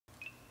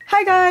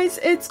Hi guys,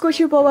 it's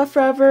Squishy Boba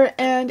Forever,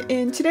 and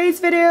in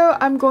today's video,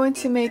 I'm going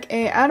to make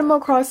a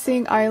Animal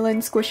Crossing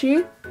Island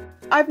squishy.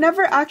 I've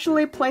never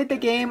actually played the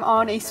game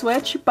on a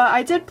Switch, but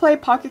I did play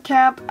Pocket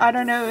Camp. I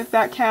don't know if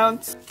that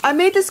counts. I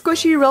made the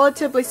squishy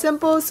relatively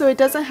simple, so it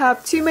doesn't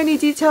have too many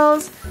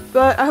details,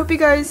 but I hope you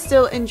guys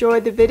still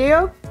enjoyed the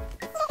video.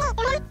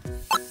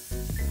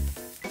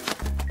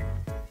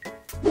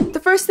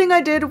 The first thing I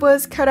did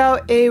was cut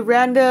out a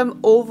random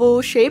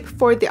oval shape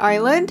for the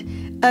island,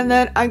 and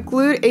then I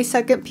glued a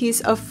second piece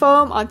of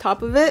foam on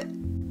top of it.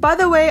 By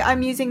the way,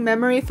 I'm using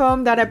memory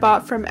foam that I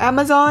bought from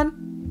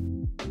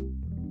Amazon.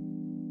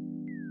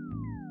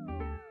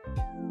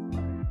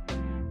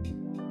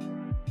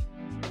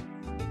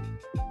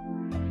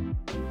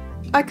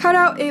 I cut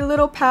out a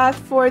little path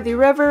for the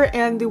river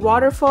and the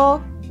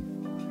waterfall.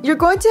 You're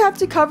going to have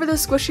to cover the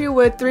squishy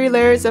with 3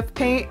 layers of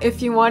paint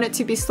if you want it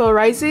to be slow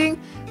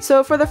rising.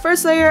 So for the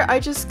first layer, I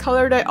just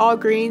colored it all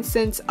green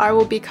since I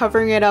will be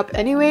covering it up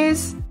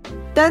anyways.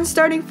 Then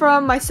starting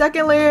from my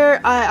second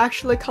layer, I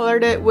actually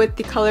colored it with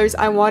the colors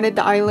I wanted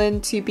the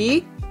island to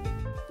be.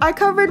 I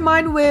covered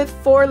mine with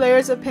 4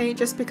 layers of paint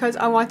just because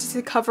I wanted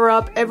to cover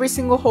up every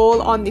single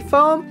hole on the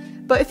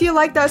foam. But if you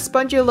like that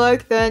spongy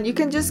look, then you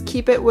can just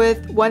keep it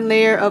with 1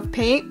 layer of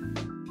paint.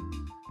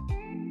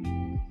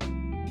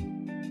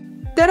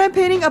 Then I'm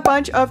painting a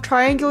bunch of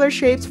triangular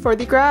shapes for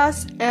the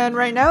grass, and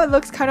right now it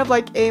looks kind of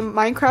like a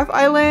Minecraft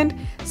island,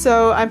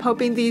 so I'm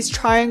hoping these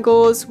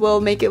triangles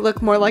will make it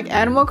look more like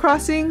Animal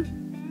Crossing.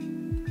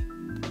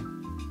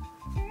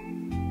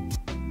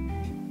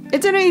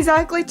 It didn't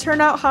exactly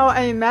turn out how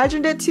I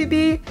imagined it to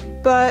be,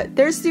 but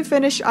there's the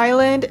finished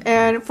island,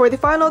 and for the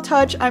final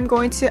touch I'm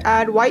going to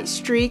add white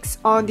streaks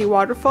on the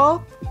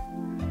waterfall.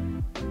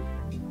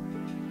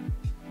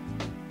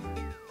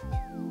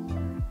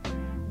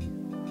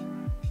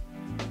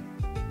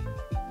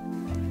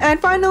 And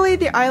finally,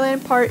 the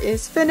island part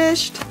is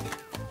finished.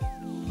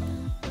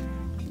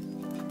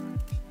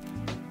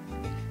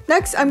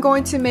 Next, I'm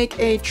going to make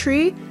a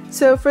tree.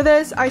 So for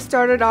this, I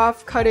started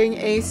off cutting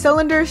a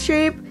cylinder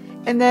shape,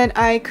 and then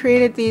I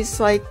created these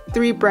like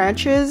 3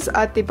 branches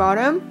at the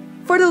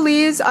bottom. For the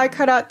leaves, I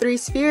cut out 3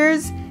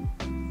 spheres.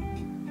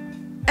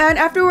 And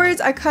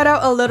afterwards, I cut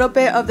out a little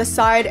bit of the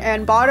side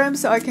and bottom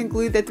so I can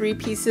glue the 3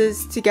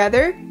 pieces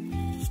together.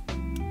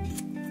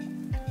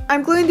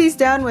 I'm gluing these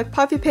down with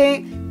Puffy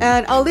Paint,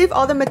 and I'll leave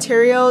all the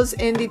materials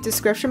in the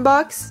description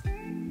box.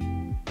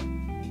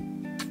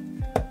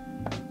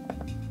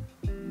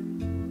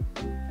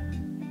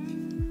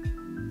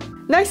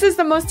 Next is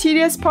the most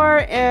tedious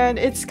part, and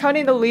it's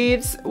cutting the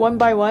leaves one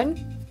by one.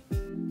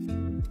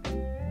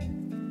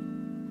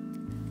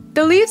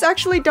 The leaves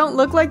actually don't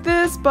look like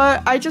this,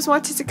 but I just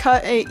wanted to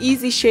cut an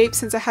easy shape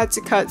since I had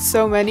to cut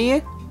so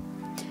many.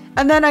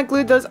 And then I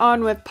glued those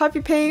on with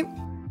Puffy Paint.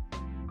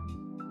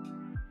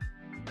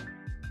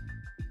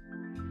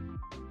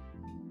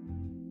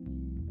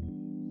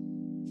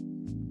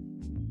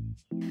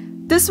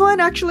 This one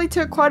actually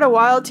took quite a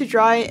while to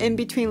dry in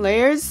between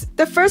layers.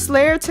 The first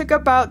layer took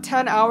about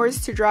 10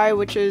 hours to dry,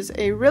 which is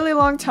a really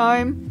long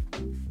time.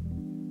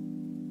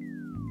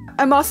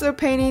 I'm also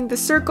painting the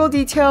circle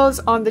details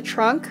on the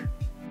trunk.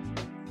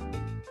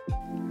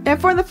 And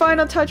for the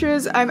final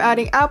touches, I'm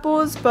adding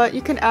apples, but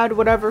you can add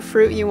whatever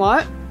fruit you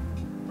want.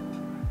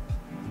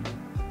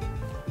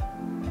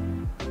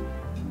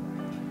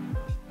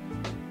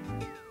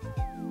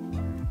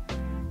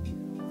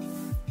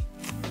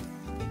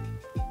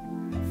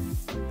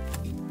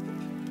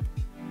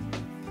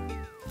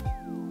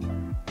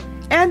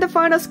 And the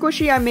final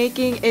squishy I'm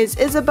making is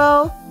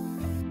Isabelle.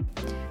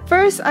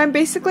 First, I'm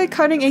basically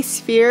cutting a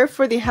sphere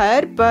for the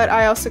head, but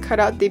I also cut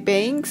out the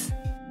bangs.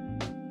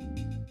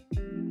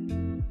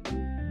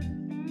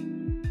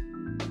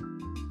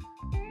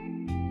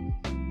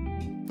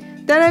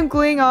 Then I'm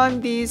gluing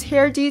on these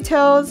hair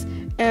details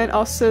and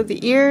also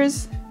the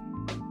ears.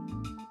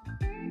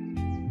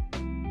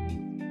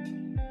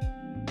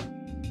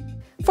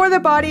 For the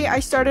body, I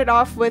started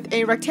off with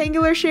a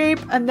rectangular shape,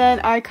 and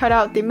then I cut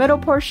out the middle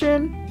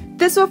portion.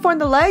 This will form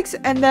the legs,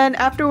 and then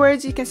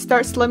afterwards you can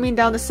start slimming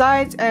down the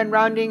sides and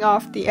rounding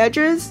off the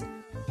edges.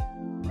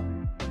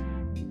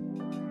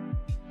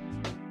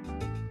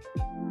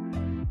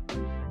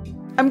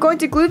 I'm going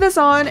to glue this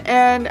on,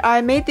 and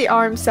I made the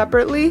arms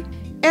separately.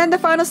 And the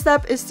final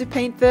step is to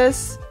paint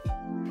this.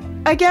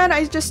 Again,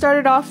 I just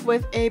started off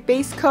with a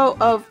base coat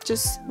of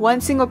just 1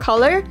 single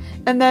color,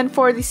 and then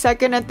for the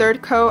second and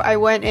third coat I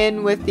went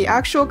in with the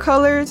actual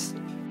colors.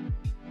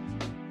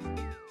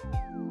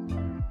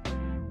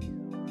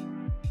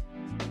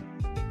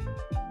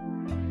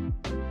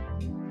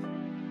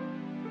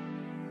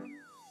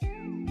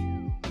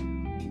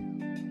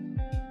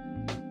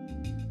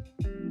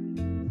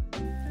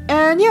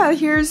 And yeah,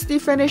 here's the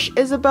finished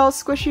Isabelle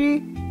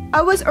squishy.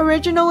 I was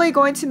originally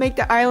going to make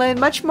the island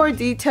much more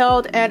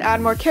detailed and add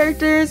more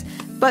characters,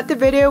 but the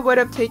video would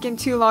have taken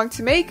too long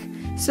to make,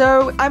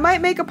 so I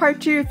might make a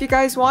part 2 if you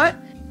guys want.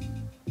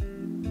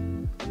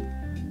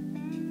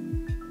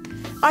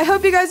 I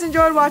hope you guys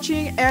enjoyed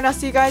watching, and I'll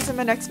see you guys in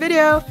my next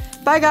video.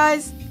 Bye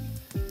guys!